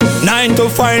9 to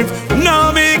 5,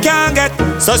 no me can't get.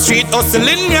 So street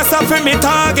hustling, yes I feel me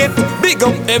target. Big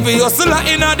up every hustler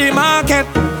in the market.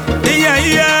 Yeah,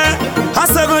 yeah.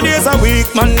 7 days a week,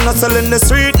 man hustle in the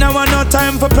street. Now I no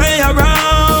time for play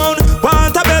around.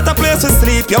 Want a better place to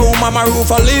sleep, yo mama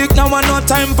roof a leak. Now I no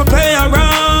time for play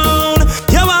around.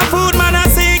 You want food, man I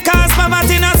see, cause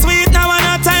poverty not sweet. Now I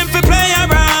no time for play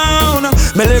around.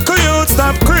 Me little youth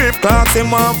stop creep, clocks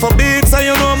him on for beats, so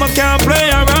you know me can't play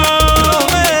around.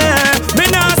 Me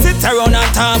nah sit around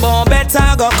and talk about better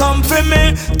go come for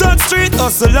me. Third street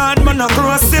hustle hard, man no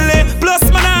grow silly. Plus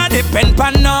man I depend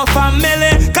pan no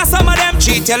family. Cause some of them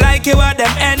treat you like you are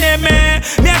them enemy.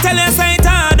 Me I tell you say it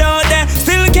hard out there.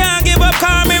 Still can't give up,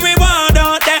 call me reward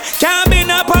out there. Can't be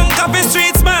no punk off the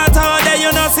street smart out there.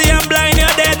 You know see I'm blind,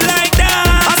 you're dead like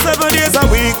that. 7 days a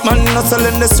week, man hustle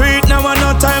in the street. Now I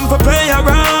no time for play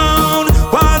around.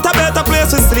 Want a better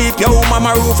place to sleep, yo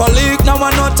mama roof a leak. Now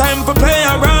I no time for play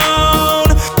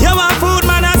around. You want food,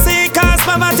 man I see, cause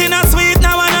poverty not sweet.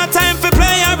 Now I no time for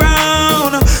play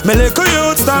around. Me little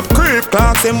youth stop creep,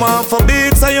 clocks him on for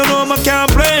beats, so you know me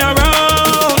can't play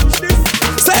around.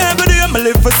 So every day me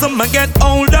live for some, I get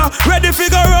older. Ready for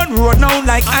go run road now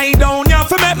like I don't. Yeah,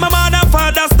 for make my mother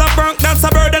father stop drunk, that's a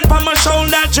burden for my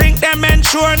shoulder. Drink them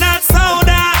ensure not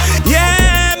soda.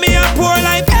 Yeah, me a poor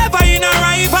life ever in a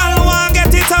rival. Want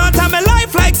get it out of my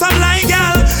life like some like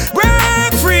girl.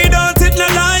 Break free, don't it no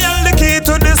loyal. The key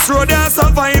to this road is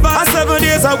survival. 7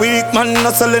 days a week, man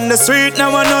hustle in the street.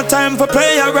 Now I no time for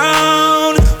play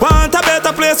around. Want a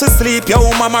better place to sleep, yo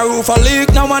mama roof a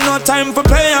leak. Now I no time for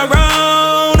play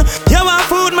around. You want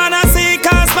food, man I see,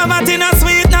 cause poverty not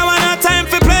sweet. Now I no time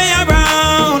for play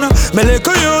around. Me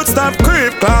little youth stop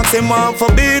creep, clocks him on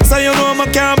for beats, so you know me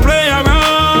can't play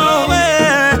around.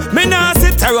 Me nah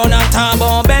sit around and talk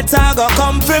about better go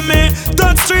come for me.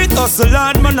 Third street hustle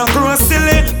hard, man no grow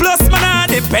silly. Plus man I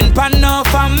depend pan no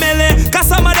family. Cause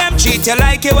some of them treat you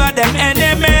like you are them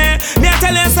enemy. Me I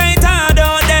tell you say it hard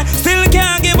out there. Still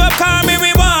can't give up, call me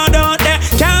reward out there.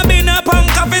 Can't be no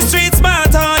punk off the street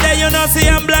smart out there. You know see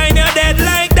I'm blind, you're dead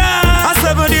like that.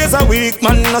 7 days a week,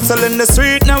 man hustle in the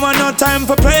street. Now I no time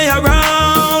for play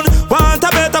around. Want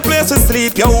a better place to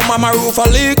sleep, yo mama roof a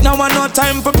leak. Now I no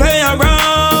time for play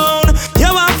around. You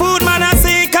want food, man I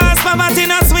see, cause poverty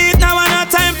not sweet. Now I no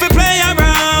time for play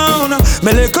around.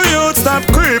 Me little youth stop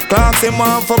creep, clocks him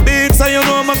on for beats, so you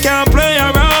know me can't play